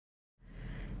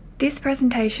This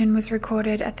presentation was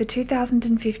recorded at the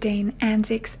 2015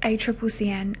 ANZICS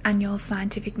ACCCN Annual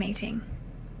Scientific Meeting.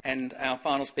 And our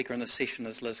final speaker in this session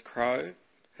is Liz Crowe,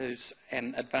 who's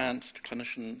an advanced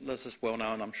clinician. Liz is well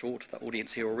known, I'm sure, to the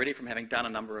audience here already from having done a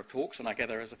number of talks, and I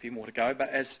gather there's a few more to go, but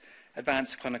as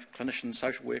advanced clinician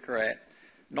social worker at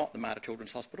not the Mater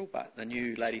Children's Hospital, but the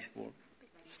new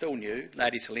still new,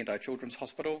 Lady Cilento Children's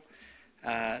Hospital.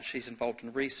 She's involved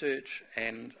in research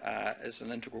and is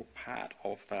an integral part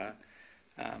of the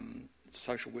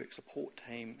social work support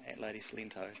team at Lady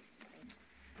Cilento.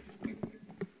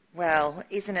 Well,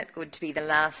 isn't it good to be the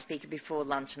last speaker before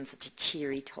lunch on such a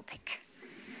cheery topic?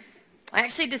 I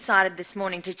actually decided this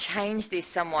morning to change this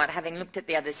somewhat, having looked at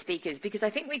the other speakers, because I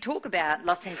think we talk about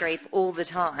loss and grief all the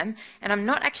time, and I'm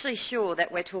not actually sure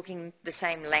that we're talking the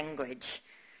same language.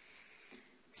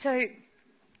 So,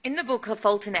 in the book A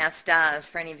Fault in Our Stars,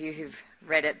 for any of you who've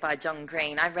read it by John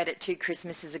Green, I read it 2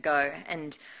 Christmases ago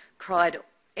and cried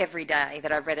every day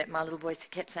that I read it. My little voice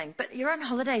kept saying, "But you're on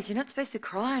holidays, you're not supposed to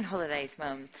cry on holidays,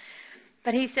 Mum."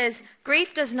 But he says,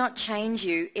 grief does not change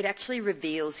you, it actually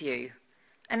reveals you.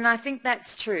 And I think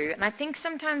that's true. And I think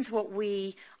sometimes what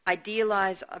we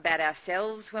idealise about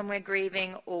ourselves when we're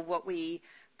grieving, or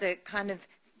the kind of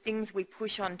things we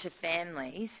push onto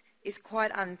families, is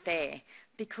quite unfair.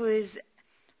 Because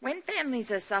when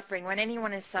families are suffering, when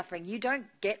anyone is suffering, you don't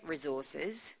get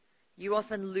resources, you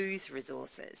often lose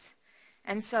resources.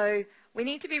 And so we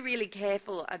need to be really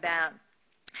careful about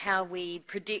how we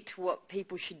predict what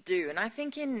people should do. And I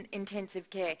think in intensive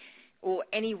care, or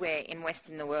anywhere in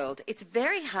Western the world, it's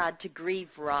very hard to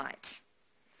grieve right.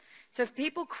 So if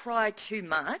people cry too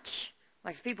much,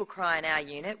 like if people cry in our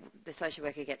unit, the social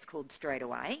worker gets called straight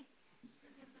away.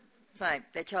 So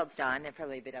their child's dying, they're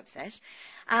probably a bit upset.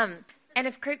 And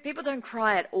if people don't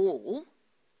cry at all,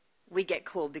 we get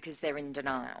called because they're in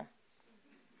denial.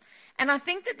 And I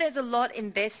think that there's a lot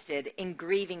invested in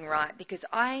grieving right, because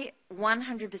I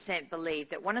 100% believe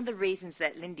that one of the reasons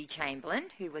that Lindy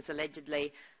Chamberlain, who was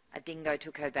allegedly a dingo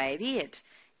took her baby at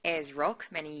Ayers Rock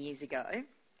many years ago,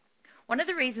 one of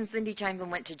the reasons Lindy Chamberlain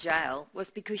went to jail was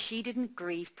because she didn't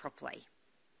grieve properly.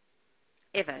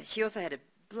 Ever. She also had a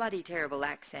bloody terrible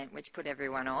accent which put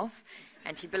everyone off,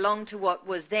 and she belonged to what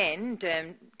was then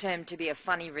termed to be a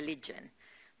funny religion.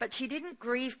 But she didn't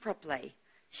grieve properly.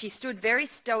 She stood very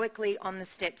stoically on the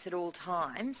steps at all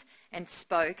times and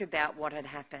spoke about what had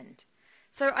happened.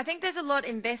 So I think there's a lot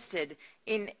invested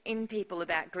in people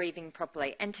about grieving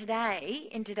properly. And today,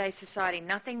 in today's society,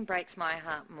 nothing breaks my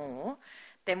heart more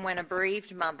than when a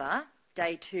bereaved mother,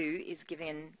 day 2, is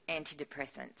given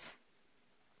antidepressants.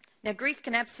 Now, grief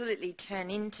can absolutely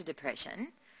turn into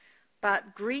depression,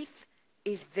 but grief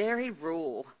is very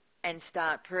raw and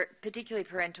particularly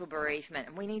parental bereavement.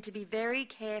 And we need to be very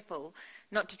careful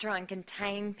not to try and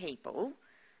contain people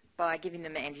by giving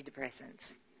them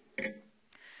antidepressants.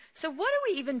 So what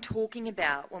are we even talking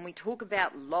about when we talk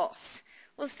about loss?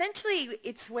 Well, essentially,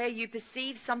 it's where you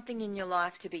perceive something in your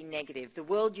life to be negative. The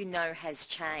world you know has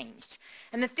changed.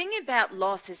 And the thing about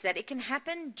loss is that it can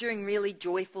happen during really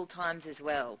joyful times as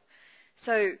well.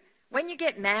 So when you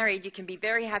get married, you can be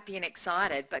very happy and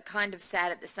excited, but kind of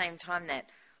sad at the same time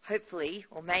that hopefully,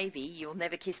 or maybe, you'll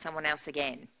never kiss someone else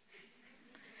again.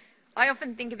 I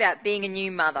often think about being a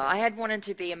new mother. I had wanted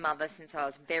to be a mother since I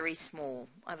was very small.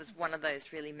 I was one of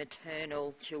those really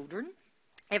maternal children.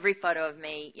 Every photo of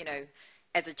me,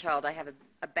 as a child, I have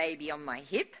a baby on my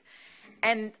hip.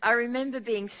 And I remember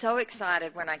being so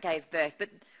excited when I gave birth. But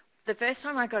the first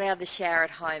time I got out of the shower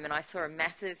at home and I saw a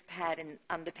massive pad in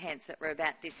underpants that were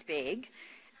about this big,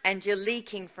 and you're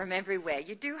leaking from everywhere,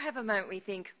 you do have a moment where you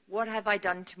think, what have I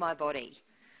done to my body?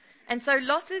 And so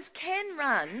losses can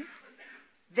run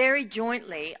very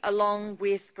jointly along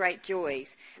with great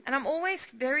joys. And I'm always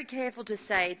very careful to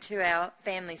say to our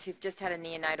families who've just had a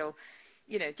neonatal,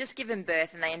 just given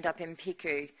birth and they end up in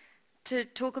PICU, to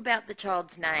talk about the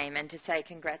child's name and to say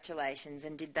congratulations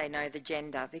and did they know the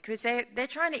gender, because they're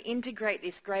trying to integrate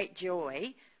this great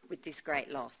joy with this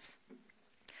great loss.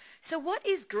 So what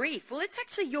is grief? Well, it's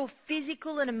actually your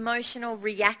physical and emotional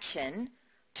reaction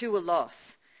to a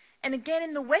loss. And again,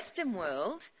 in the Western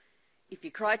world, if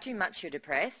you cry too much, you're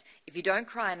depressed. If you don't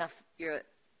cry enough, you're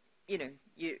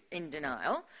in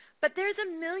denial. But there's a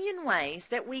million ways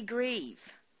that we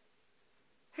grieve.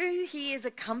 Who here is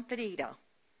a comfort eater?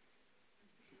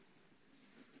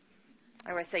 I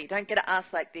always say, you don't get to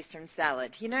ask like this from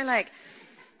salad. A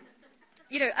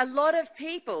lot of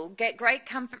people get great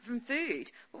comfort from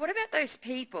food. But what about those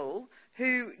people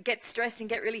who get stressed and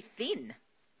get really thin?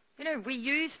 We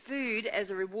use food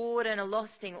as a reward and a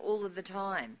loss thing all of the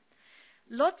time.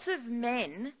 Lots of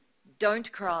men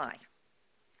don't cry.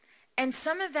 And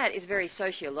some of that is very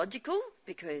sociological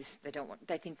because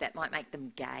they think that might make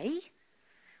them gay,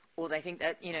 or they think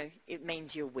that, it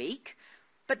means you're weak.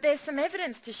 But there's some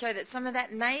evidence to show that some of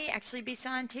that may actually be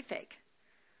scientific.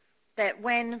 That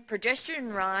when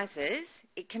progesterone rises,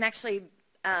 it can actually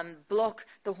block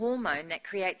the hormone that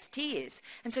creates tears.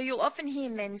 And so you'll often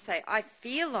hear men say, I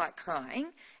feel like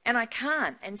crying and I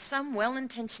can't. And some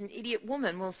well-intentioned idiot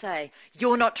woman will say,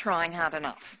 you're not trying hard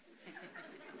enough.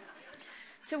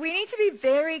 So we need to be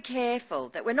very careful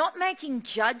that we're not making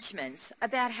judgments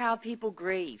about how people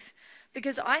grieve.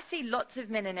 Because I see lots of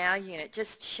men in our unit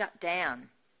just shut down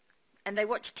and they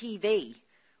watch TV,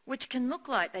 which can look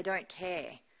like they don't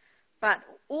care. But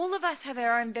all of us have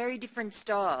our own very different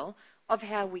style of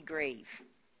how we grieve.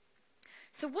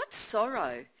 So what's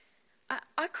sorrow?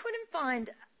 I couldn't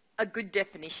find a good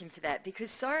definition for that,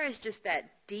 because sorrow is just that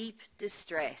deep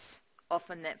distress,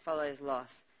 often that follows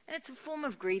loss. And it's a form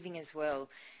of grieving as well.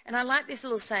 And I like this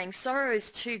little saying, sorrow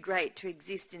is too great to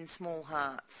exist in small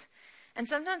hearts. And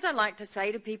sometimes I like to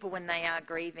say to people when they are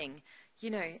grieving,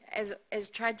 as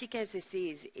tragic as this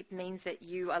is, it means that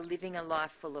you are living a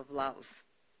life full of love.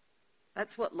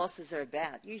 That's what losses are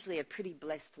about, usually a pretty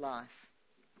blessed life.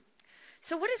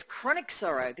 So what is chronic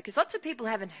sorrow? Because lots of people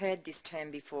haven't heard this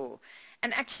term before.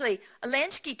 And actually,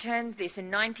 Alansky termed this in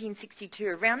 1962,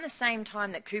 around the same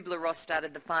time that Kubler-Ross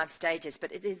started the 5 stages,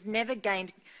 but it has never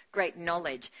gained great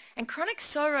knowledge. And chronic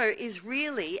sorrow is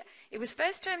really, it was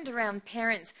first termed around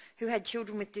parents who had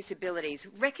children with disabilities,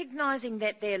 recognising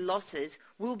that their losses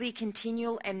will be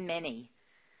continual and many.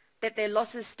 That their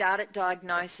losses start at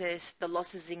diagnosis, the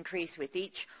losses increase with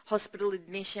each hospital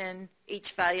admission,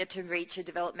 each failure to reach a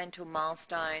developmental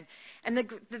milestone. And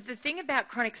the thing about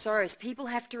chronic sorrow is people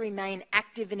have to remain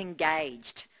active and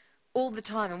engaged all the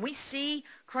time. And we see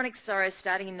chronic sorrow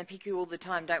starting in the PICU all the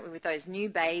time, don't we, with those new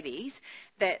babies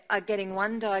that are getting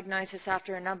one diagnosis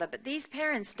after another. But these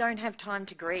parents don't have time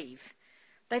to grieve.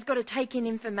 They've got to take in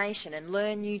information and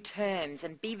learn new terms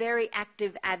and be very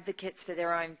active advocates for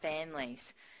their own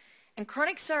families. And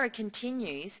chronic sorrow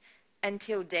continues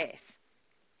until death,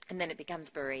 and then it becomes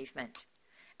bereavement.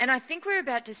 And I think we're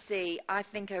about to see,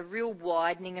 a real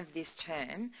widening of this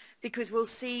term, because we'll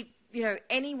see,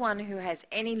 anyone who has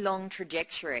any long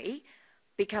trajectory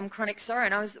become chronic sorrow.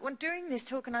 And I was doing this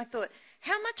talk and I thought,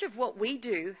 how much of what we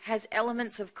do has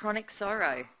elements of chronic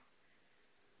sorrow?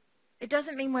 It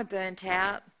doesn't mean we're burnt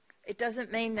out. It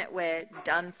doesn't mean that we're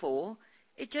done for.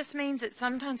 It just means that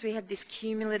sometimes we have this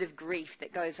cumulative grief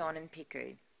that goes on in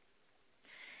PICU.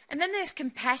 And then there's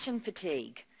compassion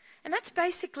fatigue. And that's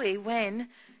basically when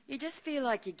you just feel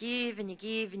like you give and you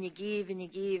give and you give and you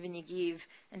give and you give,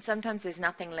 and sometimes there's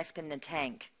nothing left in the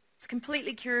tank. It's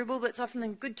completely curable, but it's often a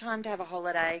good time to have a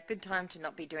holiday, good time to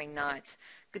not be doing nights,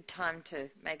 good time to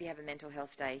maybe have a mental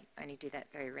health day. Only do that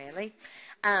very rarely.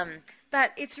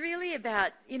 But it's really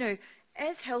about,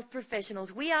 as health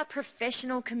professionals, we are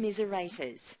professional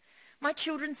commiserators. My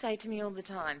children say to me all the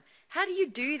time, how do you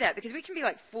do that? Because we can be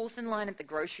like fourth in line at the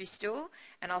grocery store,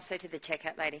 and I'll say to the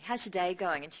checkout lady, how's your day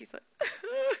going? And she's like,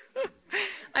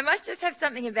 I must just have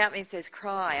something about me that says,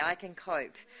 cry, I can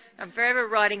cope. I'm forever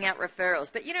writing out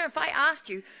referrals. But, if I asked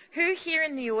you, who here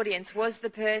in the audience was the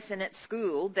person at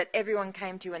school that everyone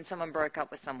came to when someone broke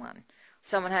up with someone?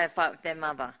 Someone had a fight with their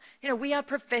mother. We are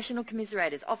professional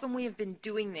commiserators. Often we have been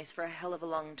doing this for a hell of a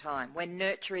long time. We're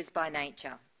nurturers by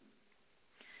nature.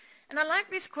 And I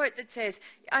like this quote that says,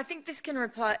 I think this can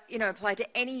apply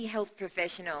to any health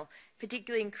professional,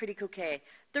 particularly in critical care.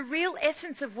 The real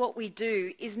essence of what we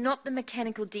do is not the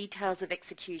mechanical details of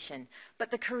execution, but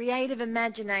the creative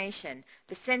imagination,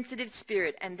 the sensitive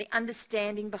spirit, and the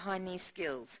understanding behind these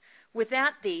skills.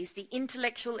 Without these, the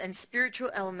intellectual and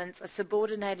spiritual elements are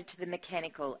subordinated to the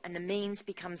mechanical, and the means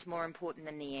becomes more important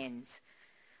than the ends.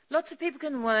 Lots of people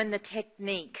can learn the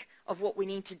technique of what we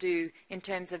need to do in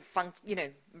terms of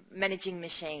managing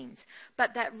machines.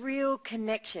 But that real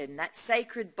connection, that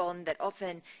sacred bond that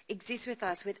often exists with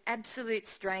us with absolute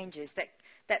strangers,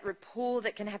 that rapport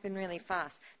that can happen really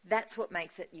fast, that's what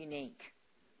makes it unique.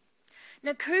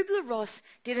 Now, Kubler-Ross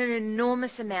did an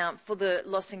enormous amount for the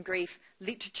loss and grief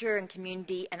literature and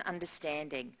community and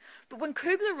understanding. But when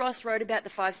Kubler-Ross wrote about the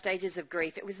 5 stages of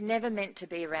grief, it was never meant to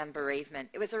be around bereavement.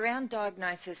 It was around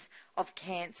diagnosis of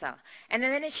cancer. And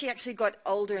then as she actually got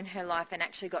older in her life and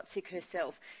actually got sick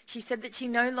herself, she said that she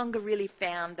no longer really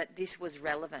found that this was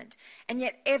relevant. And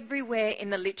yet everywhere in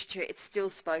the literature it's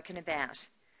still spoken about.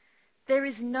 There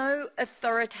is no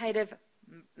authoritative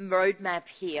roadmap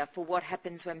here for what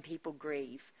happens when people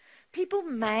grieve. People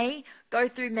may go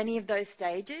through many of those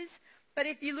stages, but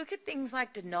if you look at things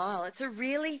like denial, it's a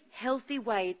really healthy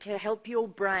way to help your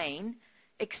brain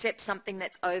accept something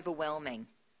that's overwhelming.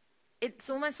 It's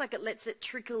almost like it lets it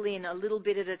trickle in a little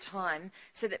bit at a time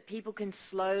so that people can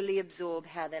slowly absorb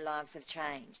how their lives have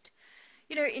changed.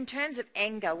 You know, in terms of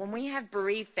anger, when we have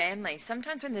bereaved families,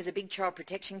 sometimes when there's a big child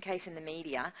protection case in the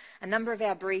media, a number of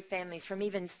our bereaved families from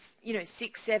even,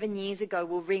 6, 7 years ago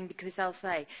will ring because they'll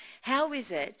say, how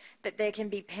is it that there can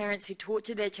be parents who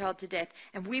torture their child to death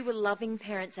and we were loving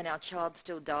parents and our child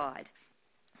still died?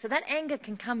 So that anger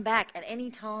can come back at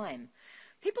any time.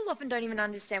 People often don't even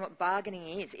understand what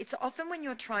bargaining is. It's often when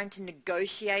you're trying to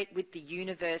negotiate with the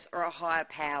universe or a higher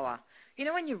power. You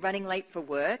know, when you're running late for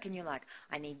work and you're like,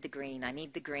 I need the green, I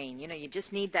need the green. You know, you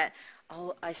just need that,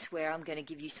 oh, I swear I'm going to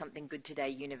give you something good today,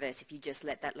 universe, if you just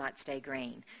let that light stay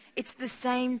green. It's the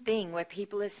same thing where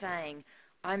people are saying,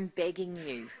 I'm begging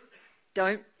you,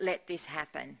 don't let this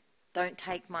happen. Don't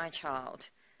take my child.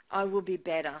 I will be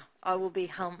better. I will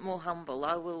be more humble.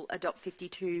 I will adopt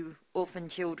 52 orphan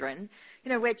children.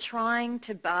 You know, we're trying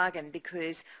to bargain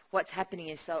because what's happening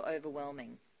is so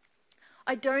overwhelming.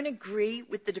 I don't agree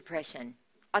with the depression.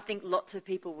 I think lots of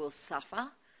people will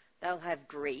suffer. They'll have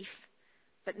grief.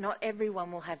 But not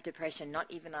everyone will have depression, not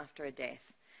even after a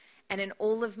death. And in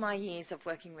all of my years of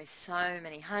working with so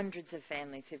many hundreds of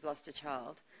families who've lost a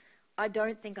child, I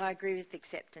don't think I agree with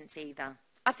acceptance either.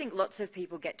 I think lots of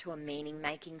people get to a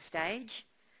meaning-making stage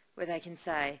where they can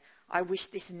say, I wish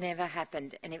this never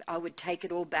happened and I would take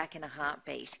it all back in a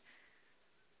heartbeat.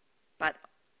 But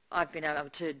I've been able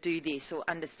to do this or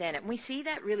understand it. And we see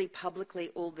that really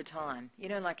publicly all the time. You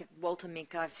know, like Walter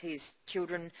Minkoff, whose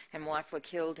children and wife were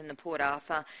killed in the Port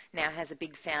Arthur, now has a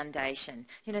big foundation.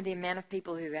 You know, the amount of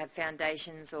people who have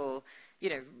foundations or,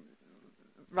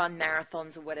 run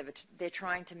marathons or whatever, they're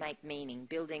trying to make meaning,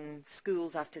 building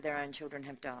schools after their own children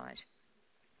have died.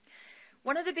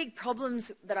 One of the big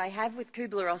problems that I have with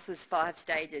Kubler-Ross's 5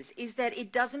 stages is that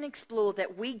it doesn't explore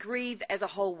that we grieve as a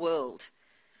whole world.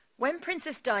 When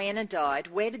Princess Diana died,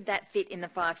 where did that fit in the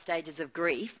 5 stages of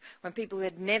grief when people who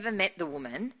had never met the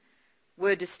woman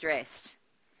were distressed?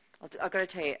 I've got to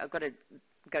tell you, I've got to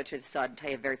go to the side and tell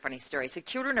you a very funny story. So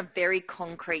children are very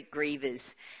concrete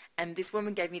grievers. And this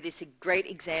woman gave me this great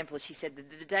example. She said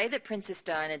that the day that Princess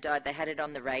Diana died, they had it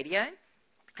on the radio.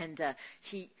 And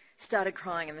she started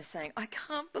crying and was saying, I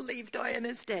can't believe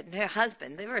Diana's dead. And her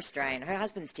husband, they were Australian, her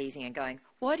husband's teasing her going,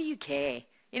 why do you care?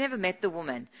 You never met the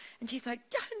woman. And she's like,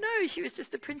 yeah, no, she was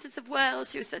just the Princess of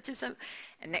Wales. She was such a...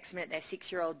 And next minute, their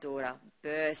 6-year-old daughter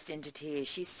burst into tears.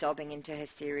 She's sobbing into her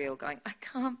cereal going, I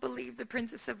can't believe the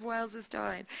Princess of Wales has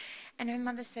died. And her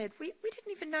mother said, we didn't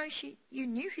even know you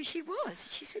knew who she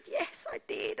was. She said, yes, I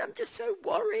did. I'm just so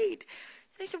worried.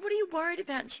 They said, what are you worried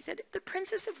about? And she said, if the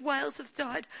Princess of Wales has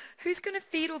died, who's going to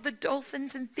feed all the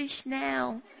dolphins and fish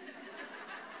now?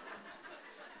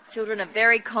 Children are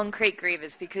very concrete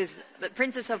grievers because the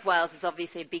Princess of Wales is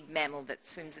obviously a big mammal that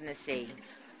swims in the sea.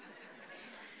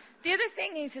 The other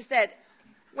thing is that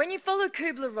when you follow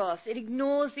Kubler-Ross, it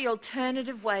ignores the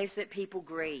alternative ways that people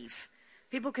grieve.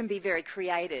 People can be very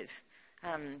creative.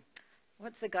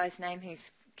 What's the guy's name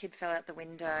whose kid fell out the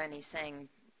window and he's saying,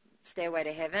 Stairway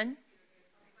to Heaven?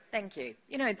 Thank you.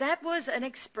 You know, that was an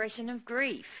expression of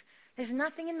grief. There's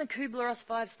nothing in the Kubler-Ross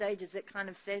 5 stages that kind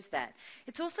of says that.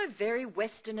 It's also very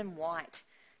Western and white.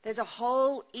 There's a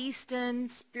whole Eastern,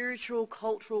 spiritual,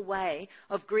 cultural way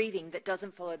of grieving that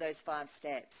doesn't follow those 5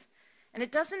 steps. And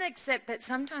it doesn't accept that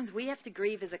sometimes we have to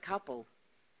grieve as a couple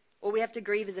or we have to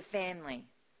grieve as a family.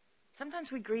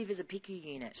 Sometimes we grieve as a PICU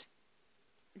unit.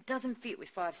 It doesn't fit with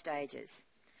 5 stages.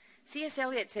 C.S.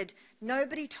 Eliot said,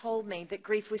 nobody told me that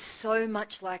grief was so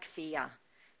much like fear.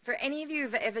 For any of you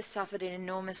who've ever suffered an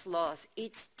enormous loss,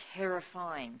 it's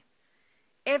terrifying.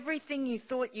 Everything you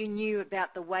thought you knew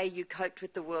about the way you coped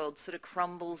with the world sort of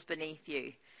crumbles beneath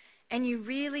you. And you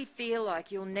really feel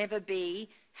like you'll never be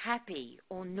happy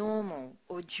or normal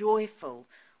or joyful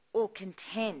or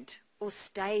content or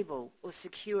stable or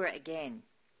secure again.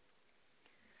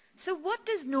 So what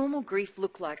does normal grief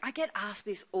look like? I get asked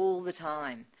this all the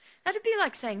time. That'd be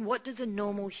like saying, what does a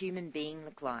normal human being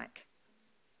look like?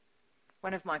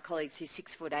 One of my colleagues who's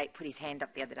 6'8" put his hand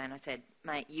up the other day and I said,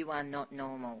 mate, you are not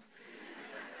normal.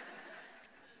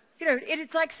 You know,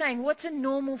 it's like saying, what's a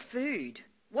normal food?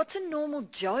 What's a normal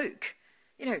joke?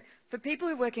 You know, for people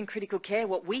who work in critical care,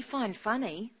 what we find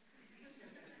funny,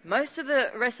 most of the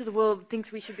rest of the world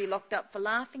thinks we should be locked up for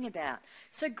laughing about.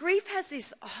 So grief has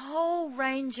this whole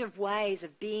range of ways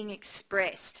of being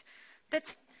expressed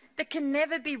that can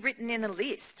never be written in a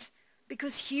list.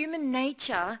 Because human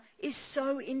nature is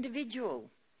so individual.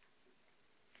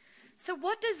 So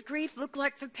what does grief look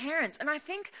like for parents? And I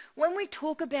think when we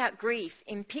talk about grief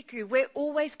in PICU, we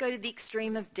always go to the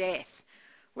extreme of death.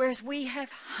 Whereas we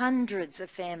have hundreds of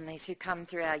families who come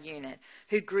through our unit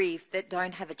who grieve that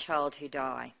don't have a child who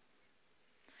die.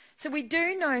 So we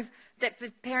do know that for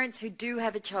parents who do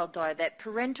have a child die, that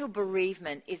parental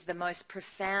bereavement is the most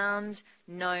profound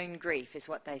known grief, is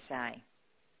what they say.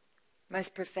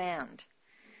 Most profound.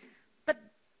 But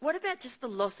what about just the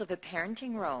loss of a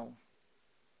parenting role?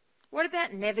 What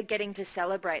about never getting to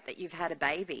celebrate that you've had a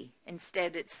baby?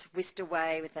 Instead, it's whisked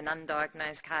away with an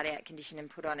undiagnosed cardiac condition and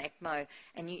put on ECMO,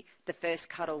 and the first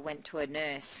cuddle went to a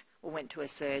nurse or went to a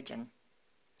surgeon.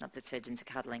 Not that surgeons are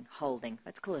cuddling, holding.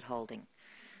 Let's call it holding.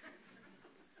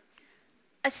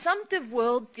 Assumptive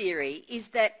world theory is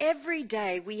that every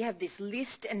day we have this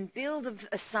list and build of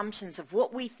assumptions of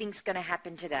what we think is going to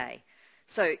happen today.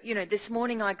 So, this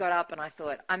morning I got up and I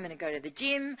thought, I'm going to go to the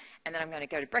gym, and then I'm going to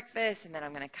go to breakfast, and then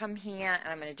I'm going to come here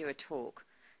and I'm going to do a talk.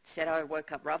 Instead, I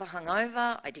woke up rather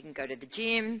hungover. I didn't go to the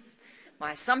gym.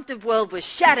 My assumptive world was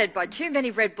shattered by too many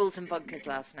Red Bulls and vodkas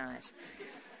last night.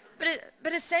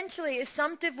 But essentially,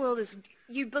 assumptive world is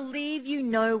you believe you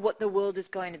know what the world is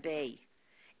going to be.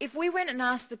 If we went and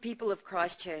asked the people of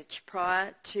Christchurch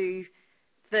prior to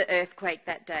the earthquake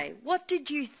that day, what did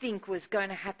you think was going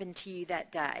to happen to you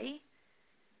that day?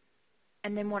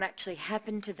 And then what actually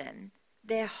happened to them,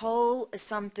 their whole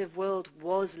assumptive world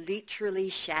was literally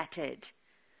shattered.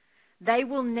 They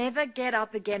will never get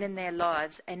up again in their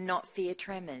lives and not fear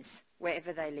tremors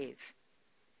wherever they live.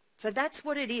 So that's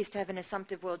what it is to have an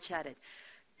assumptive world shattered.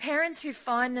 Parents who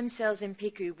find themselves in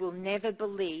PICU will never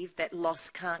believe that loss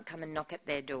can't come and knock at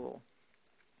their door.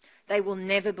 They will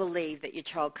never believe that your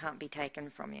child can't be taken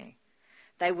from you.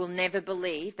 They will never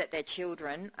believe that their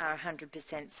children are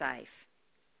 100% safe.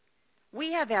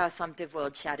 We have our assumptive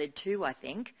world shattered too, I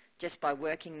think, just by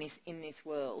working in this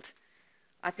world.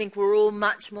 I think we're all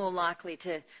much more likely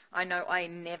to... I know I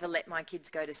never let my kids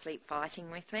go to sleep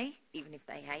fighting with me, even if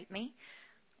they hate me.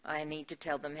 I need to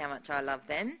tell them how much I love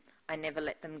them. I never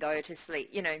let them go to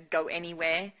sleep, go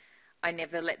anywhere. I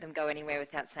never let them go anywhere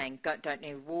without saying, don't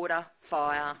need water,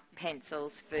 fire,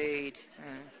 pencils, food.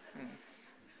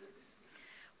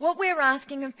 What we're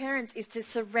asking of parents is to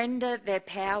surrender their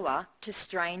power to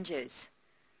strangers.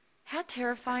 How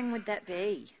terrifying would that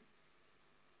be?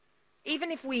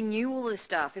 Even if we knew all this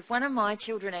stuff, if one of my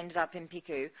children ended up in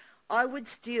PICU, I would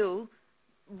still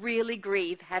really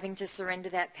grieve having to surrender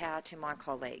that power to my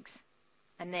colleagues.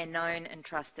 And they're known and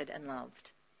trusted and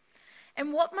loved.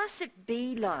 And what must it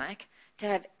be like to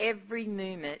have every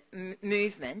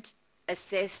movement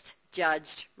assessed,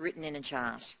 judged, written in a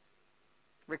chart,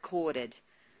 recorded?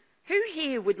 Who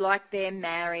here would like their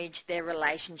marriage, their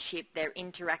relationship, their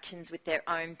interactions with their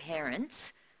own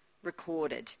parents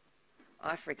recorded?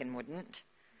 I freaking wouldn't.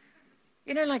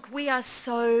 We are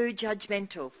so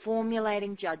judgmental,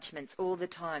 formulating judgments all the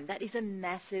time. That is a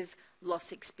massive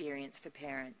loss experience for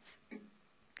parents.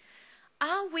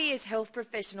 Are we as health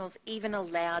professionals even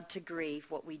allowed to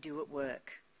grieve what we do at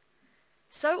work?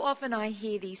 So often I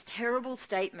hear these terrible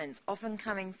statements, often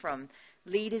coming from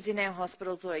leaders in our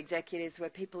hospitals or executives, where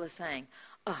people are saying,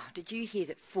 oh, did you hear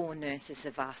that 4 nurses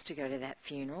have asked to go to that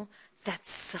funeral?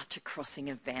 That's such a crossing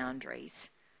of boundaries.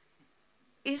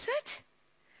 Is it?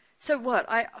 So what?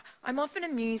 I'm often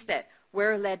amused that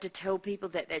we're allowed to tell people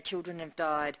that their children have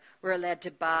died. We're allowed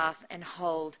to bath and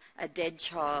hold a dead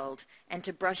child and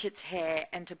to brush its hair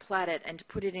and to plait it and to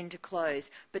put it into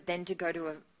clothes, but then to go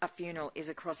to a funeral is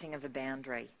a crossing of a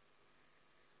boundary.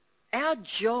 Our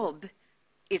job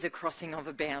is a crossing of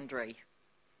a boundary.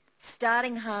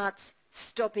 Starting hearts,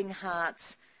 stopping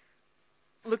hearts,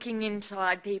 looking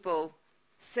inside people,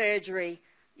 surgery.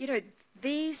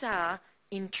 These are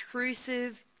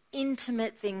intrusive,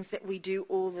 intimate things that we do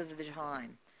all of the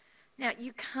time. Now,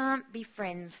 you can't be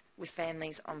friends with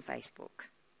families on Facebook.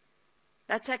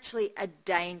 That's actually a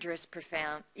dangerous,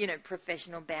 profound,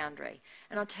 professional boundary.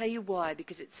 And I'll tell you why,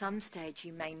 because at some stage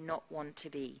you may not want to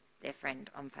be their friend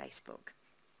on Facebook.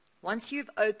 Once you've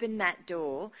opened that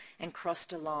door and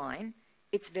crossed a line,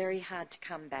 it's very hard to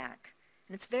come back.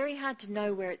 And it's very hard to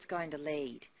know where it's going to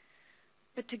lead.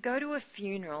 But to go to a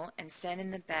funeral and stand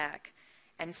in the back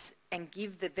and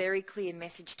give the very clear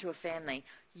message to a family,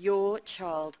 your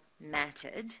child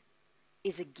mattered,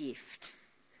 is a gift.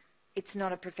 It's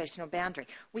not a professional boundary.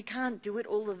 We can't do it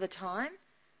all of the time,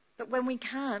 but when we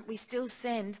can't, we still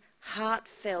send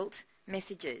heartfelt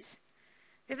messages.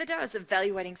 The other day I was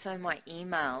evaluating some of my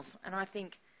emails, and I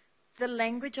think the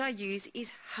language I use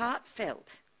is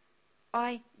heartfelt.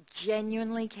 I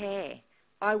genuinely care.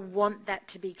 I want that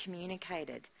to be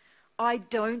communicated. I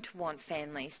don't want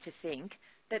families to think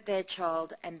that their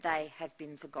child and they have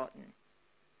been forgotten.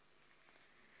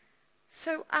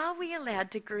 So are we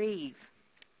allowed to grieve?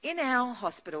 in our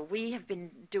hospital, we have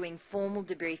been doing formal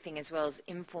debriefing as well as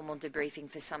informal debriefing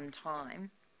for some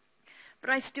time. But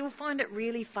I still find it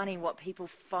really funny what people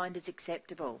find as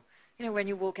acceptable. You know, when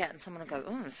you walk out and someone will go,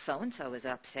 oh, so-and-so was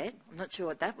upset. I'm not sure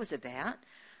what that was about.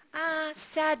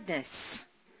 Sadness.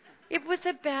 It was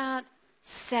about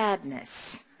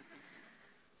sadness.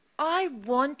 I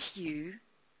want you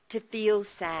to feel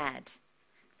sad.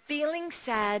 Feeling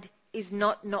sad is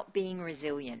not being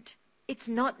resilient. It's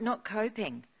not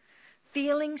coping.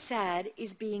 Feeling sad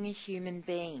is being a human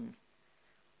being.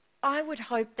 I would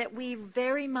hope that we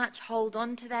very much hold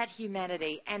on to that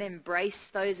humanity and embrace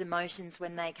those emotions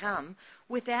when they come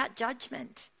without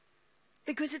judgment,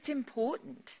 because it's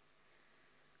important.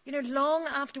 You know, long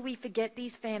after we forget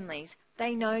these families,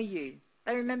 they know you.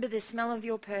 They remember the smell of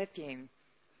your perfume.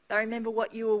 They remember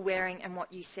what you were wearing and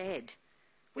what you said.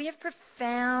 We have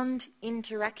profound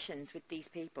interactions with these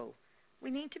people.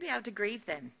 We need to be able to grieve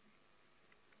them.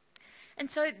 And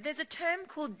so there's a term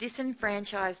called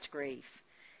disenfranchised grief.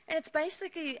 And it's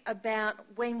basically about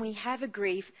when we have a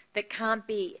grief that can't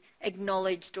be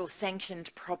acknowledged or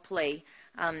sanctioned properly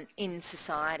in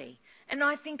society. And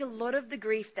I think a lot of the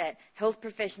grief that health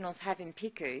professionals have in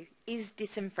PICU is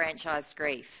disenfranchised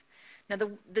grief. Now,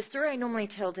 the story I normally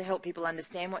tell to help people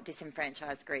understand what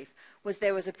disenfranchised grief was,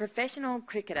 there was a professional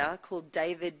cricketer called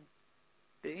David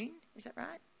Boone, is that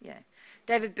right? Yeah.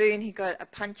 David Boone, who got a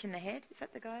punch in the head. Is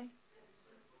that the guy?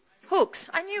 Hooks.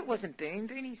 I knew it wasn't Boone.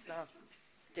 Boone's the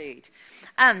dude.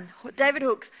 David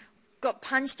Hooks got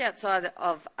punched outside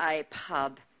of a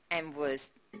pub and was,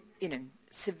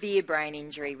 severe brain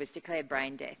injury, was declared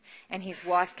brain death. And his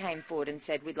wife came forward and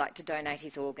said, we'd like to donate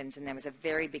his organs. And there was a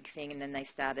very big thing. And then they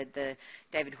started the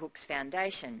David Hooks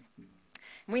Foundation.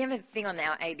 And we have a thing on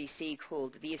our ABC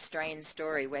called The Australian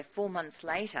Story, where 4 months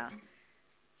later,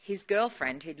 his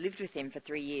girlfriend, who'd lived with him for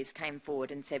 3 years, came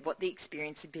forward and said what the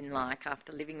experience had been like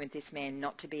after living with this man,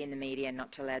 not to be in the media,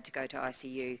 not allowed to go to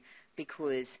ICU,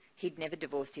 because he'd never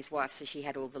divorced his wife, so she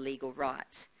had all the legal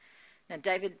rights. Now,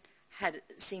 David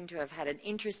seemed to have had an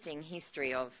interesting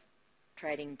history of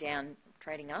trading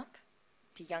up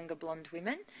to younger blonde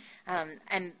women,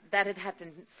 and that had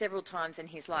happened several times in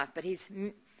his life, but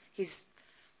his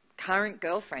current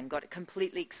girlfriend got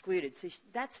completely excluded, so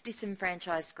that's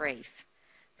disenfranchised grief.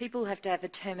 People have to have a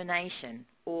termination,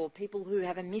 or people who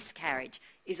have a miscarriage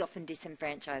is often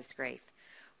disenfranchised grief.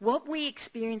 What we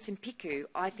experience in PICU,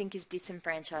 I think, is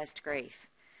disenfranchised grief,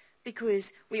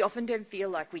 because we often don't feel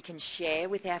like we can share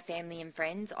with our family and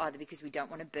friends, either because we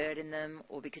don't want to burden them,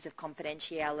 or because of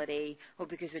confidentiality, or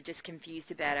because we're just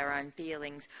confused about our own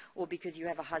feelings, or because you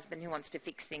have a husband who wants to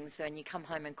fix things, so when you come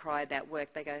home and cry about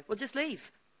work, they go, well, just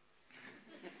leave.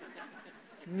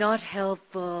 Not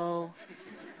helpful.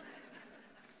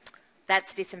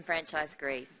 That's disenfranchised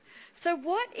grief. So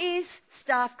what is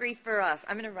staff grief for us?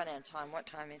 I'm going to run out of time. What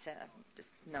time is it? Just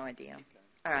no idea.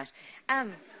 All right.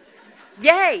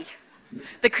 Yay!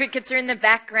 The crickets are in the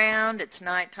background. It's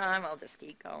night time. I'll just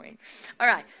keep going. All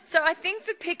right. So I think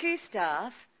for PICU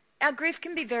staff, our grief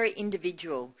can be very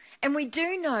individual. And we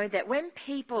do know that when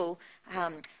people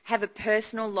have a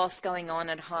personal loss going on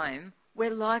at home,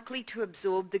 we're likely to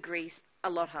absorb the grief a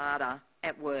lot harder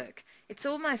at work. It's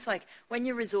almost like when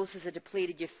your resources are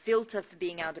depleted, your filter for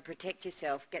being able to protect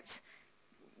yourself gets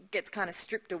kind of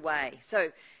stripped away.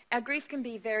 So our grief can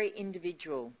be very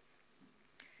individual.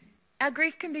 Our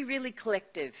grief can be really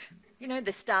collective. You know,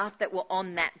 the staff that were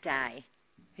on that day,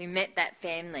 who met that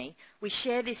family, we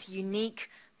share this unique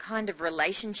kind of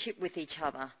relationship with each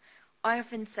other. I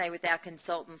often say with our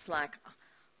consultants, like,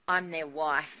 I'm their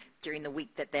wife during the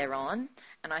week that they're on,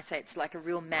 and I say it's like a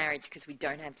real marriage because we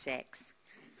don't have sex.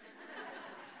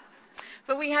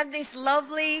 But we have this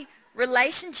lovely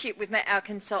relationship with our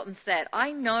consultants that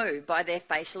I know by their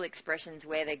facial expressions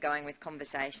where they're going with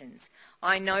conversations.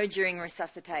 I know during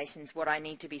resuscitations what I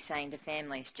need to be saying to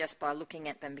families just by looking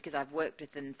at them, because I've worked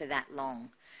with them for that long.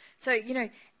 So, you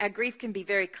know, our grief can be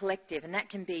very collective, and that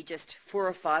can be just 4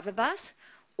 or 5 of us,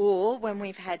 or when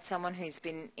we've had someone who's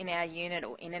been in our unit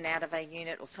or in and out of our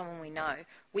unit, or someone we know,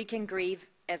 we can grieve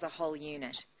as a whole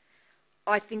unit.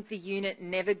 I think the unit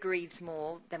never grieves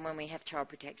more than when we have child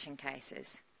protection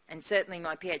cases. And certainly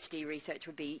my PhD research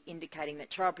would be indicating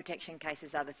that child protection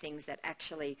cases are the things that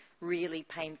actually really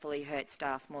painfully hurt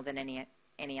staff more than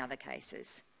any other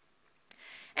cases.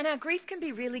 And our grief can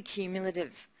be really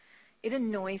cumulative. It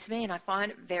annoys me, and I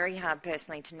find it very hard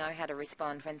personally to know how to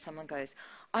respond when someone goes,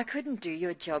 I couldn't do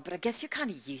your job, but I guess you're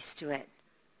kind of used to it.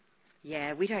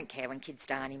 Yeah, we don't care when kids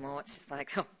die anymore. It's just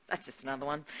like, oh, that's just another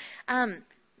one.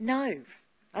 No,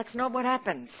 that's not what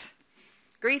happens.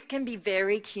 Grief can be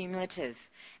very cumulative,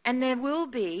 and there will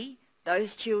be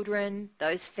those children,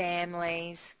 those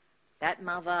families, that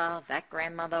mother, that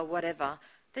grandmother, whatever,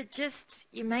 that just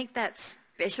you make that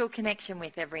special connection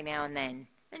with every now and then.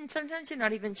 And sometimes you're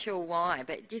not even sure why,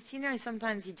 but just,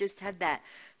 sometimes you just have that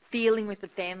feeling with the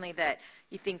family that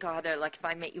you think, like if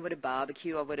I met you at a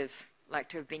barbecue, I would have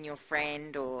liked to have been your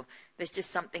friend, or there's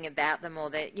just something about them, or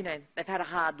that, they've had a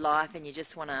hard life and you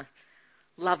just want to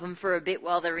love them for a bit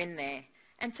while they're in there.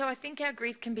 And so I think our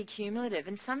grief can be cumulative.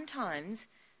 And sometimes,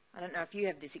 I don't know if you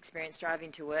have this experience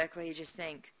driving to work where you just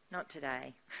think, not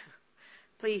today.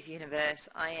 Please, universe,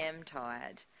 I am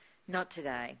tired. Not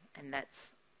today. And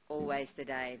that's always the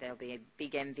day. There'll be a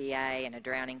big MVA and a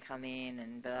drowning come in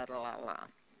and blah, blah, blah.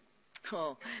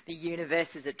 Oh, the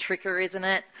universe is a tricker, isn't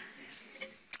it?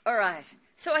 All right.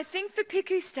 So I think for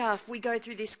PICU staff, we go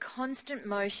through this constant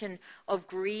motion of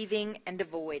grieving and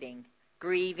avoiding.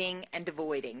 Grieving and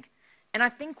avoiding. And I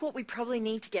think what we probably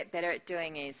need to get better at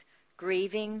doing is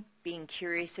grieving, being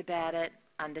curious about it,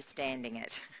 understanding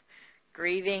it.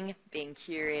 Grieving, being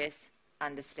curious,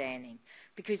 understanding.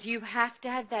 Because you have to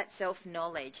have that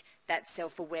self-knowledge, that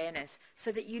self-awareness,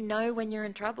 so that you know when you're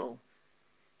in trouble.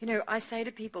 I say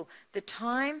to people, the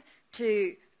time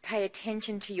to pay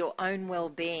attention to your own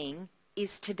well-being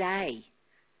is today.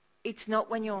 It's not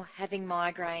when you're having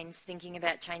migraines, thinking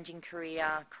about changing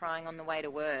career, crying on the way to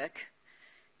work.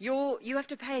 You have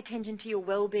to pay attention to your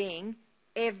well-being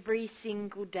every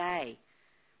single day.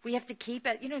 We have to keep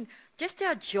it, just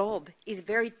our job is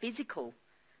very physical.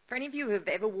 For any of you who have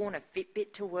ever worn a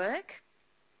Fitbit to work,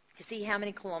 to see how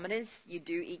many kilometres you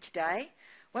do each day,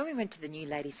 when we went to the new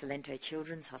Lady Salento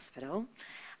Children's Hospital,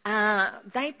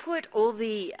 they put all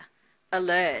the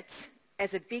alerts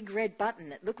as a big red button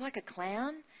that looked like a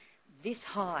clown this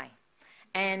high.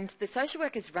 And the social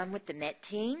workers run with the Met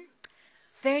team.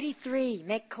 33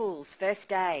 Met calls first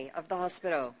day of the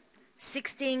hospital.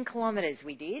 16 kilometres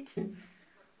we did.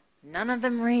 None of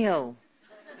them real.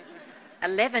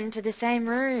 11 to the same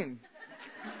room.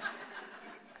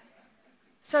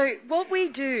 So what we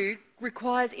do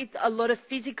requires a lot of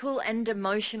physical and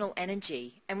emotional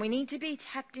energy, and we need to be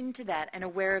tapped into that and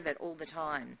aware of it all the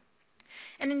time.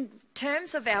 And in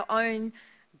terms of our own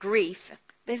grief,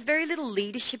 there's very little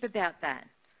leadership about that.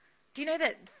 Do you know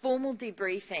that formal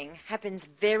debriefing happens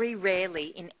very rarely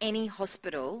in any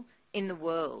hospital in the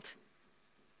world?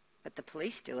 But the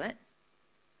police do it.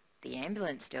 The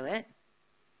ambulance do it.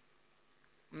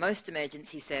 Most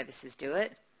emergency services do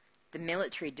it. The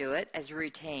military do it as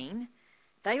routine.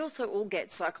 They also all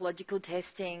get psychological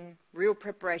testing, real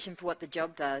preparation for what the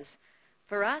job does.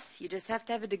 For us, you just have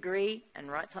to have a degree and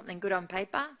write something good on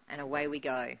paper, and away we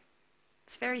go.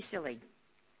 It's very silly.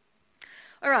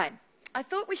 All right, I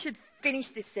thought we should finish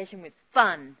this session with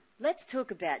fun. Let's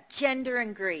talk about gender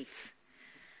and grief.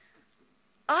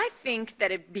 I think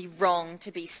that it'd be wrong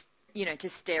to be, to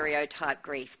stereotype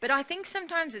grief, but I think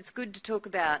sometimes it's good to talk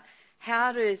about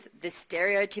how does the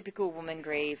stereotypical woman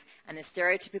grieve and the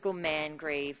stereotypical man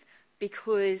grieve,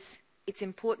 because it's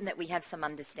important that we have some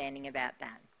understanding about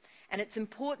that. And it's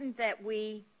important that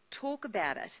we talk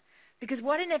about it, because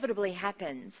what inevitably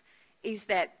happens is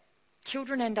that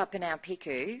children end up in our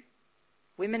PICU,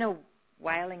 women are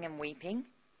wailing and weeping,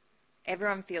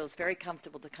 everyone feels very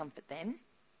comfortable to comfort them.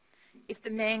 If the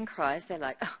man cries, they're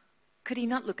like, oh, could he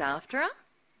not look after her?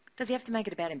 Does he have to make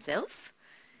it about himself?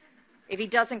 If he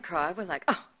doesn't cry, we're like,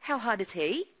 oh, how hard is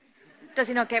he? Does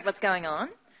he not get what's going on?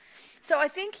 So I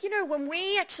think, when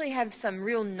we actually have some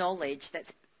real knowledge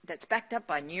that's backed up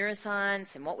by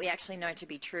neuroscience and what we actually know to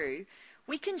be true,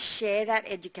 we can share that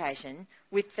education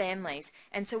with families,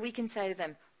 and so we can say to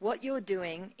them, what you're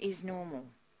doing is normal.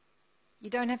 You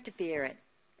don't have to fear it.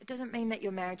 It doesn't mean that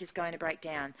your marriage is going to break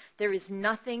down. There is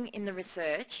nothing in the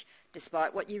research,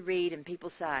 despite what you read and people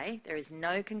say, there is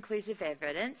no conclusive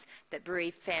evidence that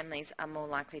bereaved families are more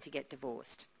likely to get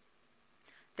divorced.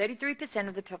 33%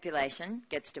 of the population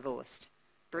gets divorced.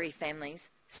 Bereaved families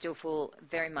still fall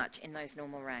very much in those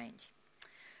normal range.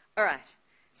 All right,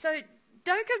 so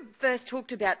Doka first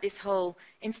talked about this whole,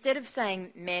 instead of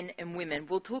saying men and women,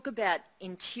 we'll talk about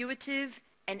intuitive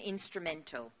and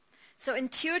instrumental. So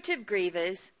intuitive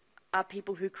grievers are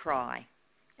people who cry.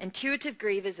 Intuitive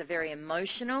grievers are very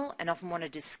emotional and often want to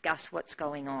discuss what's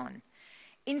going on.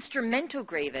 Instrumental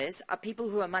grievers are people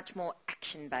who are much more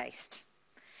action-based.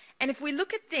 And if we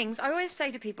look at things, I always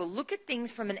say to people, look at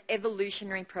things from an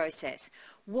evolutionary process.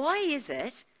 Why is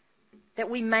it that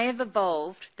we may have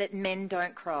evolved that men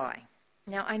don't cry?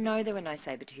 Now, I know there were no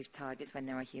saber-toothed tigers when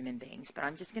there were human beings, but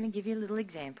I'm just going to give you a little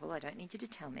example. I don't need you to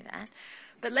tell me that.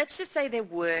 But let's just say there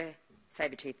were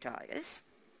saber-toothed tigers.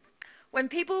 When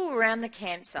people were around the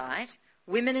campsite,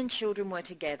 women and children were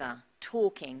together,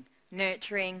 talking,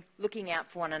 nurturing, looking out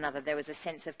for one another. There was a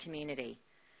sense of community.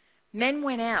 Men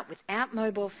went out without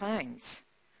mobile phones,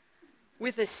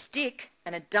 with a stick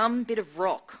and a dumb bit of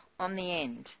rock on the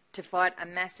end to fight a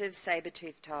massive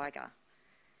saber-toothed tiger.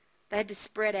 They had to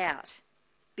spread out,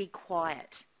 be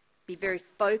quiet, be very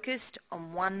focused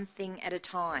on one thing at a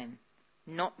time,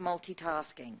 not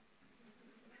multitasking.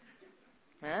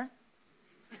 Huh?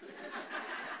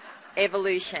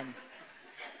 Evolution.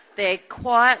 They're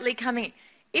quietly coming.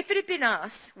 If it had been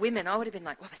us, women, I would have been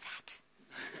like, what was that?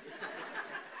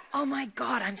 Oh my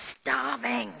God, I'm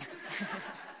starving.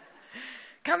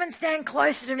 Come and stand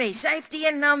closer to me. Safety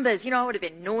in numbers. I would have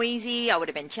been noisy. I would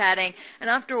have been chatting. And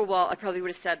after a while, I probably would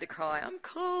have started to cry. I'm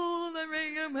cold.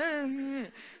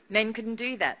 Men couldn't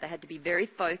do that. They had to be very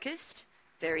focused,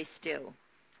 very still.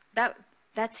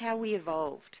 That's how we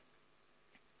evolved.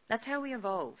 That's how we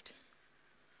evolved.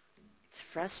 It's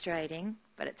frustrating,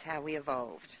 but it's how we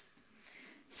evolved.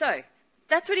 So,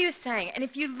 that's what he was saying. And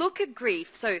if you look at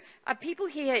grief, so are people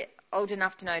here old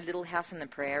enough to know Little House on the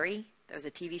Prairie? There was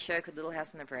a TV show called Little House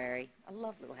on the Prairie. I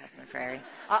love Little House on the Prairie.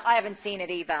 I haven't seen it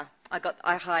either.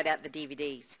 I hide out the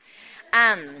DVDs.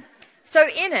 So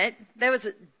in it, there was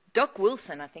Doc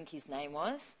Wilson, I think his name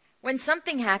was. When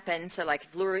something happened, so like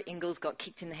if Laura Ingalls got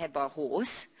kicked in the head by a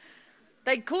horse,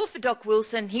 they'd call for Doc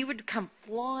Wilson. He would come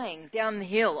flying down the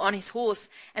hill on his horse,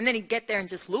 and then he'd get there and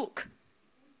just look.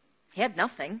 He had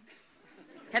nothing.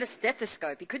 He had a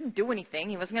stethoscope. He couldn't do anything.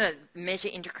 He wasn't going to measure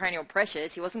intracranial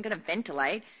pressures. He wasn't going to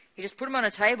ventilate. He just put them on a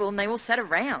table and they all sat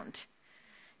around.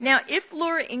 Now, if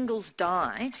Laura Ingalls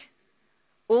died,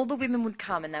 all the women would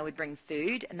come and they would bring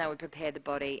food and they would prepare the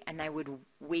body and they would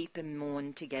weep and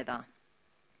mourn together.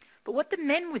 But what the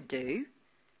men would do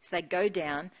is they'd go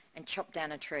down and chop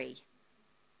down a tree.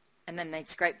 And then they'd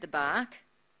scrape the bark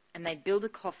and they'd build a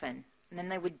coffin. And then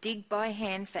they would dig by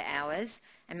hand for hours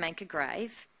and make a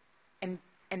grave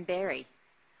and bury.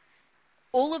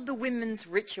 All of the women's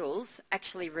rituals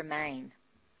actually remain.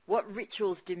 What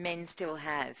rituals do men still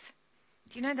have?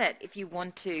 Do you know that if you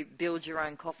want to build your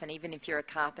own coffin, even if you're a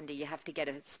carpenter, you have to get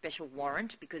a special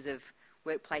warrant because of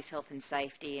workplace health and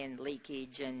safety and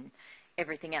leakage and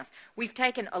everything else? We've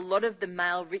taken a lot of the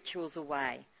male rituals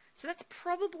away. So that's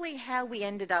probably how we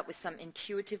ended up with some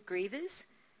intuitive grievers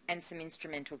and some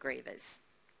instrumental grievers.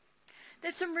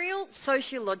 There's some real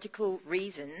sociological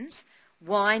reasons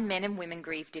why men and women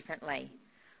grieve differently.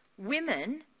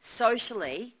 Women,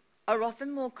 socially, are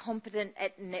often more competent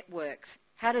at networks.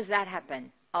 How does that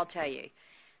happen? I'll tell you.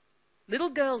 Little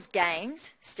girls'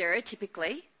 games,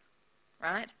 stereotypically,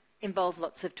 right, involve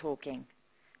lots of talking.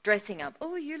 Dressing up.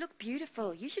 Oh, you look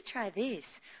beautiful. You should try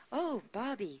this. Oh,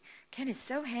 Barbie, Ken is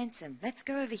so handsome. Let's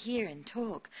go over here and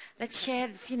talk. Let's share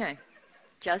this,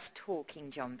 just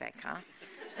talking, John Becker.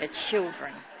 They're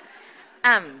children.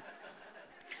 So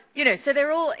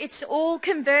it's all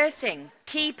conversing.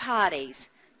 Tea parties.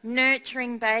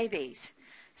 Nurturing babies.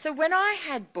 So when I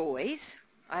had boys,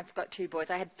 I've got 2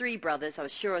 boys. I had 3 brothers. I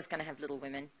was sure I was going to have little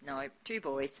women. No, 2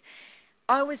 boys.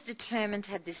 I was determined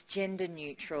to have this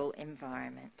gender-neutral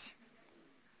environment.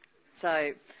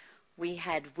 So we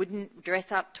had wooden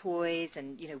dress-up toys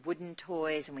and, wooden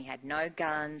toys, and we had no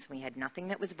guns. We had nothing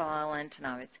that was violent, and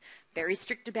I was very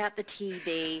strict about the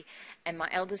TV. And my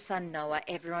eldest son, Noah,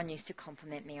 everyone used to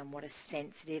compliment me on what a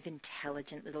sensitive,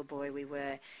 intelligent little boy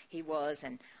he was,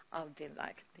 and I would be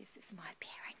like, this is my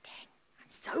parenting. I'm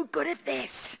so good at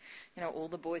this. All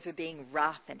the boys were being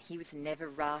rough, and he was never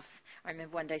rough. I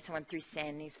remember one day someone threw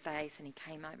sand in his face, and he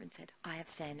came over and said, I have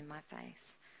sand in my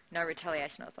face. No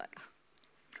retaliation. I was like,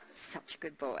 oh, such a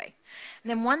good boy. And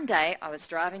then one day I was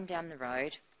driving down the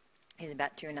road. He was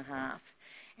about 2.5,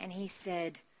 and he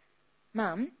said,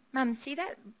 Mum, see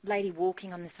that lady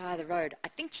walking on the side of the road? I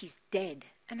think she's dead.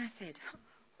 And I said,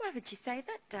 why would you say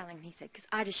that, darling? And he said, because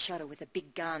I just shot her with a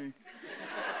big gun.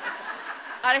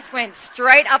 I just went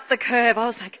straight up the curb. I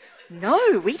was like,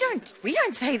 no, we don't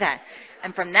say that.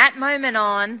 And from that moment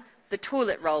on, the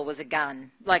toilet roll was a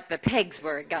gun. Like the pegs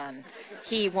were a gun.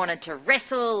 He wanted to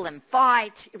wrestle and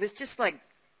fight. It was just like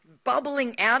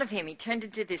bubbling out of him. He turned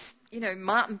into this,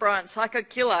 Martin Bryant psycho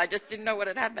killer. I just didn't know what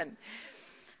had happened.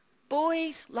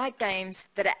 Boys like games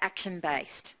that are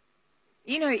action-based.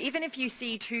 Even if you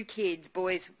see 2 kids,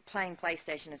 boys playing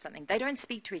PlayStation or something, they don't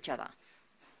speak to each other.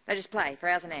 They just play for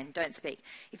hours on end, don't speak.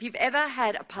 If you've ever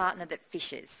had a partner that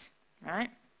fishes,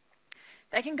 right,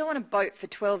 they can go on a boat for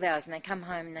 12 hours and they come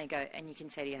home and they go, and you can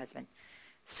say to your husband,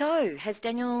 so, has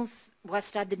Daniel's wife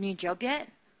started the new job yet?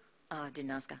 Oh, I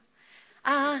didn't ask her.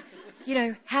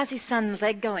 How's his son's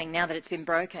leg going now that it's been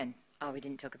broken? Oh, we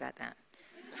didn't talk about that.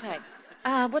 It's like,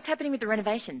 what's happening with the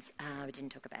renovations? We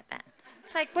didn't talk about that.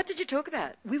 It's like, what did you talk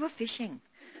about? We were fishing.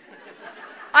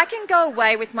 I can go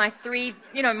away with my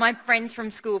my friends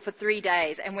from school for 3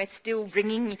 days and we're still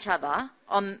ringing each other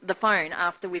on the phone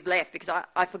after we've left because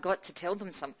I forgot to tell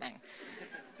them something.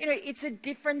 It's a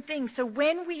different thing. So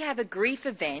when we have a grief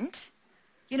event,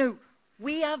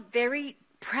 we are very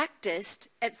practiced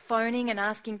at phoning and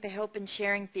asking for help and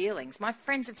sharing feelings. My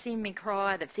friends have seen me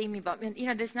cry, they've seen me,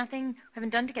 there's nothing we haven't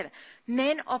done together.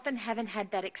 Men often haven't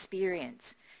had that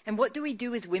experience. And what do we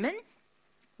do as women?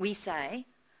 We say,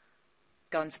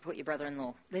 go and support your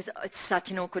brother-in-law. It's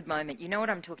such an awkward moment. You know what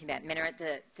I'm talking about. Men are at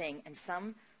the thing and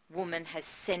some woman has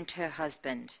sent her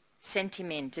husband, sent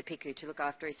him in to PICU to look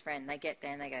after his friend. They get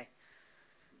there and they go,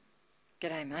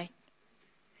 "G'day, mate."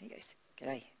 He goes,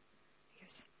 "G'day." He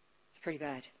goes, "It's pretty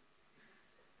bad."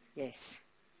 "Yes."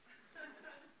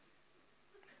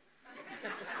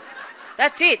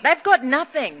 That's it. They've got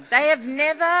nothing. They have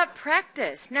never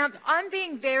practiced. Now, I'm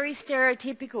being very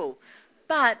stereotypical,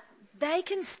 but men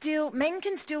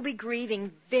can still be grieving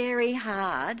very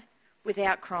hard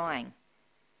without crying.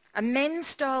 A men's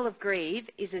style of grief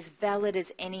is as valid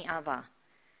as any other.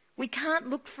 We can't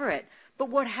look for it. But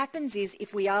what happens is,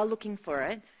 if we are looking for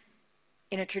it,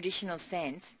 in a traditional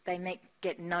sense, they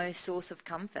get no source of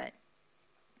comfort.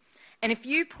 And if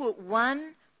you put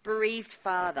one bereaved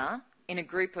father in a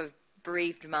group of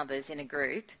bereaved mothers in a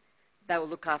group, they will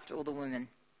look after all the women.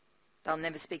 They'll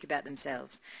never speak about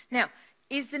themselves. Now,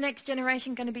 is the next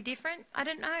generation going to be different? I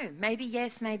don't know. Maybe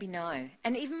yes, maybe no.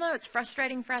 And even though it's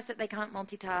frustrating for us that they can't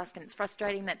multitask and it's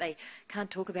frustrating that they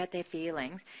can't talk about their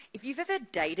feelings, if you've ever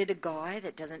dated a guy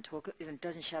that doesn't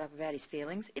shut up about his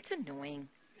feelings, it's annoying.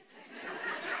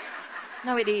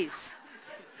 No, it is.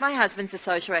 My husband's a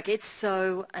social worker. It's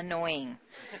so annoying.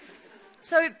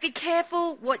 So be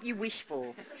careful what you wish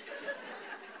for.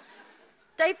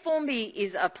 Dave Formby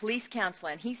is a police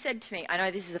counsellor, and he said to me, I know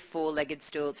this is a 4-legged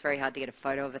stool, it's very hard to get a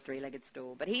photo of a 3-legged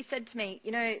stool, but he said to me,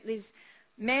 Liz,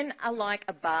 men are like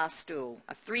a bar stool,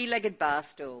 a 3-legged bar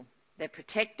stool. They're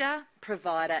protector,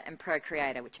 provider, and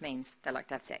procreator, which means they like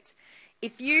to have sex.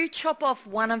 If you chop off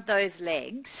one of those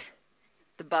legs,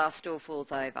 the bar stool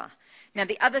falls over. Now,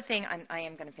 the other thing, I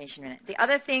am going to finish in a minute. The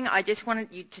other thing I just wanted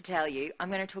you to tell you, I'm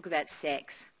going to talk about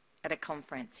sex at a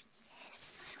conference.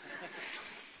 Yes.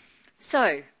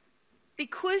 So,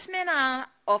 because men are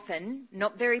often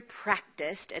not very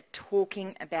practiced at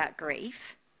talking about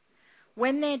grief,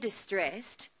 when they're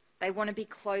distressed, they want to be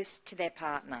close to their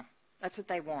partner. That's what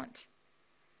they want.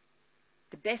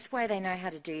 The best way they know how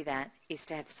to do that is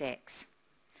to have sex.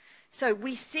 So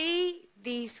we see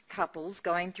these couples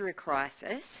going through a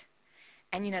crisis,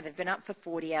 and they've been up for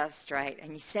 40 hours straight,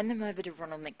 and you send them over to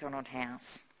Ronald McDonald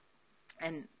House,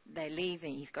 and they leave,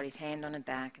 and he's got his hand on her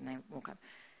back, and they walk up.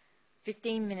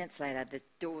 15 minutes later, the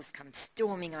doors come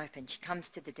storming open. She comes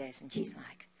to the desk, and she's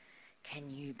like,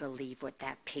 "Can you believe what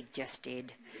that pig just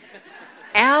did?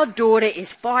 Our daughter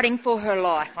is fighting for her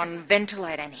life on a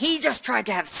ventilator, and he just tried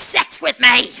to have sex with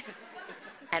me."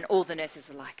 And all the nurses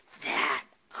are like, "That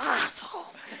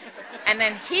asshole." And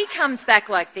then he comes back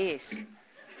like this.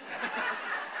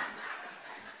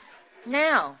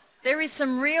 Now, there is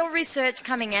some real research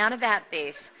coming out about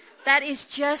this. That is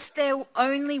just their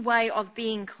only way of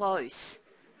being close.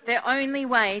 Their only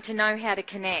way to know how to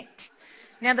connect.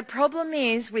 Now, the problem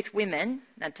is with women,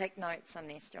 now take notes on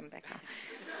this, John Becker,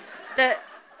 that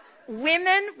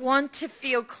women want to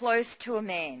feel close to a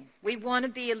man. We want to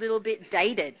be a little bit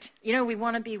dated. We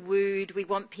want to be wooed. We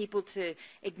want people to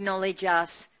acknowledge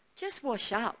us. Just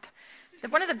wash up.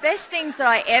 One of the best things that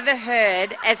I ever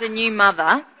heard as a new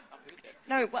mother,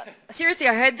 seriously,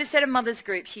 I heard this at a mother's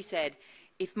group. She said,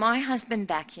 "If my husband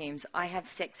vacuums, I have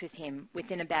sex with him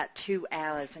within about 2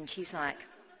 hours." And she's like,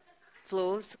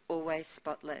 "Floors always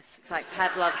spotless." It's like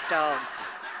Pavlov's dogs.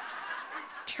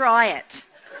 Try it.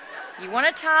 You want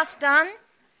a task done?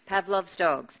 Pavlov's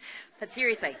dogs. But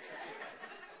seriously,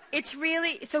 it's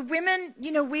really, so women,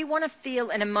 we want to feel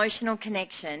an emotional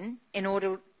connection in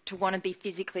order to want to be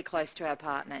physically close to our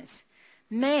partners.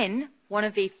 Men want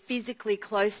to be physically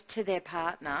close to their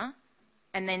partner,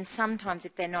 and then sometimes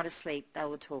if they're not asleep, they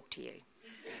will talk to you.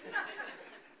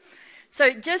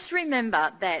 So just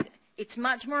remember that it's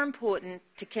much more important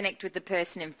to connect with the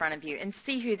person in front of you and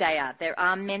see who they are. There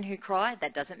are men who cry.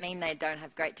 That doesn't mean they don't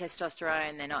have great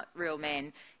testosterone, they're not real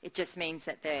men. It just means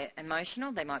that they're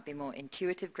emotional. They might be more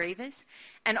intuitive grievers.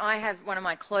 And I have one of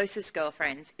my closest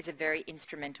girlfriends is a very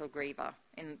instrumental griever.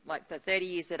 In like the 30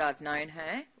 years that I've known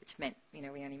her, which meant, we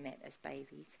only met as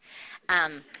babies,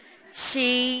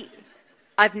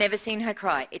 I've never seen her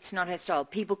cry. It's not her style.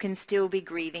 People can still be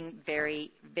grieving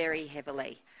very, very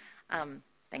heavily.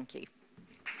 Thank you.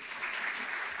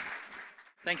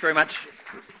 Thank you very much,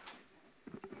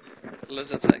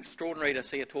 Liz, it's extraordinary to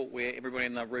see a talk where everybody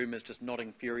in the room is just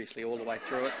nodding furiously all the way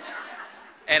through it.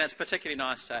 And it's particularly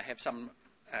nice to have some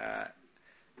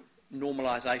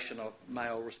normalisation of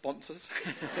male responses.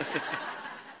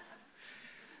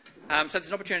 So there's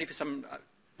an opportunity for some...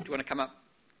 do you want to come up,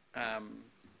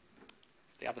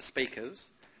 the other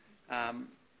speakers?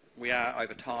 We are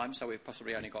over time, so we've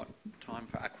possibly only got time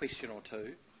for a question or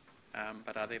two.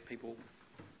 But are there people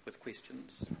with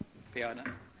questions? Fiona?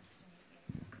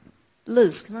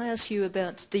 Liz, can I ask you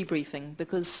about debriefing?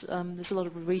 Because there's a lot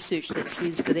of research that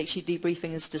says that actually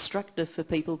debriefing is destructive for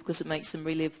people because it makes them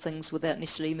relive things without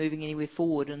necessarily moving anywhere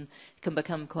forward and can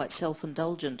become quite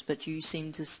self-indulgent. But you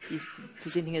seem to be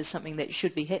presenting it as something that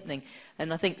should be happening.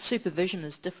 And I think supervision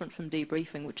is different from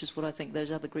debriefing, which is what I think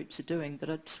those other groups are doing. But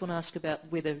I just want to ask about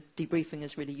whether debriefing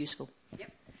is really useful.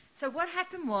 Yep. So what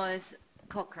happened was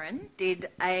Cochrane did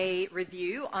a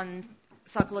review on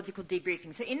psychological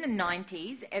debriefing. So in the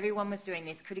 90s, everyone was doing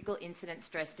this critical incident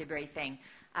stress debriefing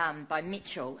by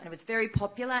Mitchell, and it was very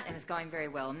popular and it was going very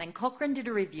well. And then Cochrane did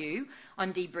a review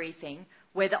on debriefing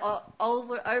where the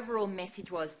overall message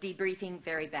was debriefing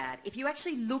very bad. If you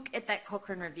actually look at that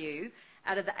Cochrane review,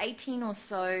 out of the 18 or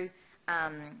so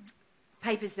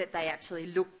papers that they actually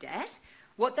looked at,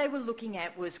 what they were looking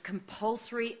at was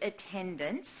compulsory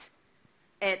attendance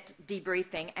at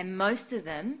debriefing, and most of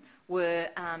them were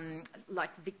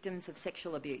like victims of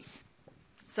sexual abuse.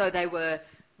 So they were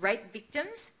rape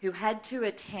victims who had to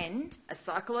attend a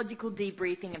psychological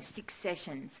debriefing of 6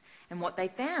 sessions. And what they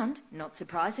found, not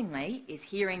surprisingly, is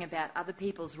hearing about other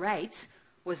people's rapes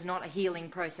was not a healing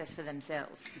process for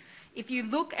themselves. If you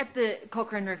look at the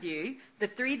Cochrane review, the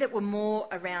 3 that were more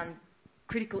around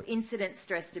critical incident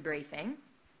stress debriefing,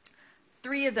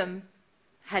 3 of them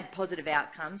had positive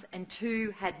outcomes and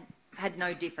 2 had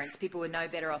no difference. People were no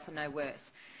better off or no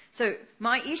worse. So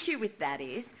my issue with that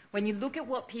is when you look at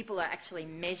what people are actually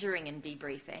measuring in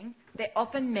debriefing, they're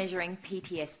often measuring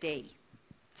PTSD.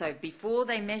 So before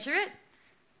they measure it,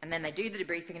 and then they do the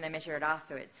debriefing and they measure it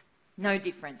afterwards. No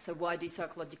difference. So why do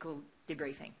psychological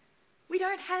debriefing? We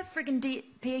don't have friggin'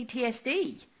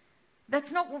 PTSD.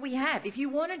 That's not what we have. If you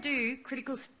want to do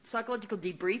critical psychological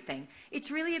debriefing, it's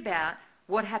really about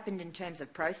what happened in terms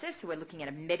of process. So we're looking at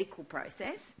a medical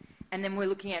process. And then we're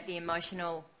looking at the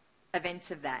emotional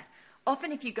events of that.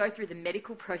 Often if you go through the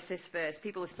medical process first,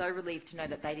 people are so relieved to know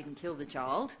that they didn't kill the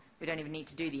child. We don't even need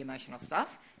to do the emotional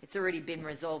stuff. It's already been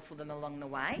resolved for them along the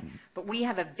way. But we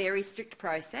have a very strict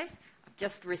process. I've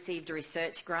just received a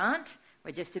research grant.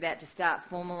 We're just about to start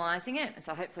formalising it. And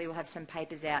so hopefully we'll have some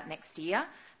papers out next year.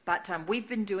 But we've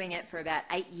been doing it for about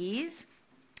 8 years.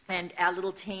 And our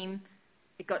little team...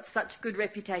 It got such good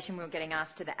reputation we were getting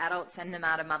asked to the adults and the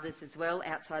Mater mothers as well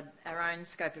outside our own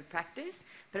scope of practice.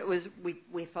 But it was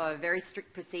we follow a very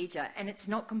strict procedure and it's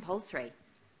not compulsory.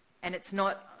 And it's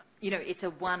not, it's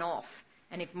a one-off.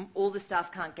 And if all the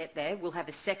staff can't get there, we'll have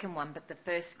a second one, but the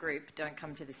first group don't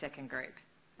come to the second group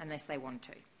unless they want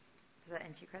to. Does that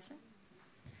answer your question?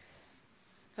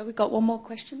 Have we got one more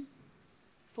question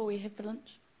before we head for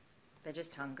lunch? They're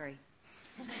just hungry.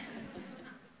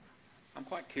 I'm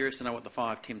quite curious to know what the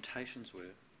 5 temptations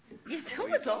were. Yeah, so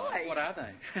was I. What are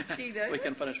they? Do you know We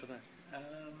can finish with that.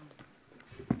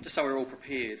 Just so we're all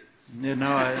prepared. Yeah,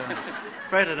 no, I'm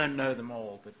afraid I don't know them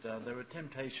all, but there were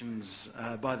temptations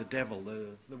by the devil.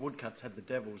 The woodcuts had the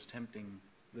devils tempting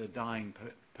the dying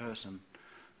person.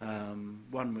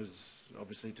 One was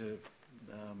obviously to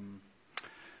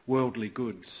worldly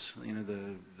goods,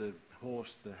 the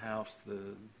horse, the house,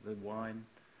 the wine.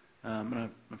 And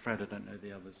I'm afraid I don't know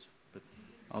the others. But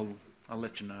I'll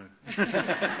let you know.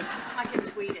 I can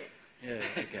tweet it. Yeah,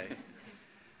 okay.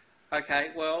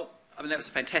 Okay, well, that was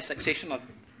a fantastic session. I'd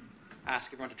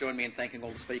ask everyone to join me in thanking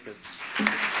all the speakers.